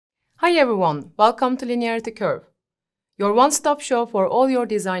Hi everyone, welcome to Linearity Curve, your one-stop shop for all your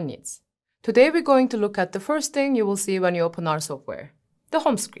design needs. Today we're going to look at the first thing you will see when you open our software, the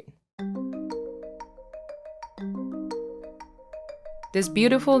home screen. This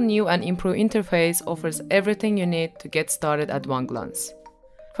beautiful new and improved interface offers everything you need to get started at one glance.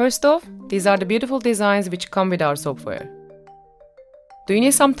 First off, these are the beautiful designs which come with our software. Do you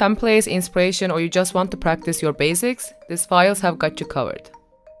need some templates, inspiration, or you just want to practice your basics? These files have got you covered.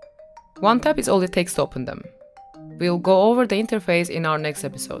 One tap is all it takes to open them. We'll go over the interface in our next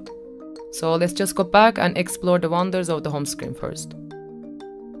episode. So let's just go back and explore the wonders of the home screen first.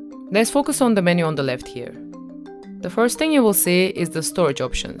 Let's focus on the menu on the left here. The first thing you will see is the storage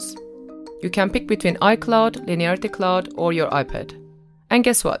options. You can pick between iCloud, Linearity Cloud, or your iPad. And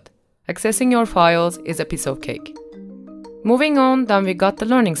guess what? Accessing your files is a piece of cake. Moving on, then we got the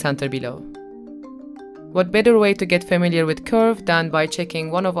Learning Center below. What better way to get familiar with Curve than by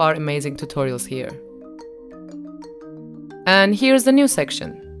checking one of our amazing tutorials here. And here's the news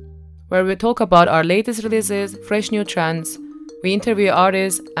section, where we talk about our latest releases, fresh new trends, we interview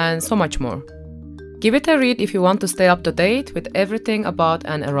artists, and so much more. Give it a read if you want to stay up to date with everything about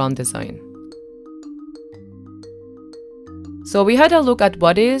and around design. So we had a look at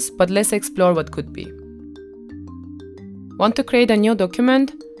what is, but let's explore what could be. Want to create a new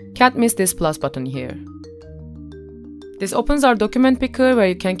document? Can't miss this plus button here. This opens our document picker where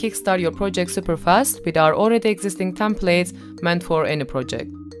you can kickstart your project super fast with our already existing templates meant for any project.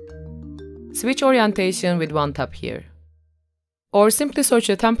 Switch orientation with one tap here. Or simply search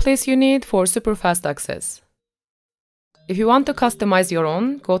the templates you need for super fast access. If you want to customize your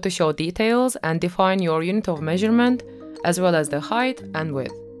own, go to Show Details and define your unit of measurement as well as the height and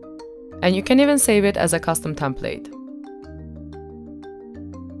width. And you can even save it as a custom template.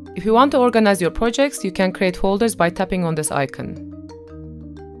 If you want to organize your projects, you can create folders by tapping on this icon.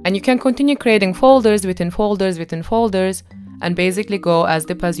 And you can continue creating folders within folders within folders and basically go as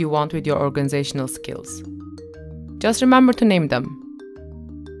deep as you want with your organizational skills. Just remember to name them.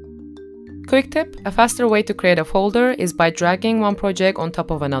 Quick tip, a faster way to create a folder is by dragging one project on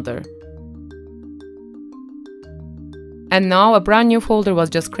top of another. And now a brand new folder was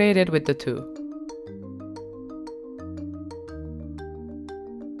just created with the two.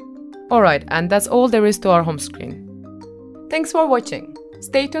 Alright, and that's all there is to our home screen. Thanks for watching.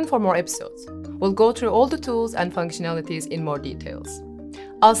 Stay tuned for more episodes. We'll go through all the tools and functionalities in more details.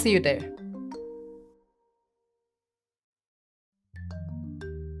 I'll see you there.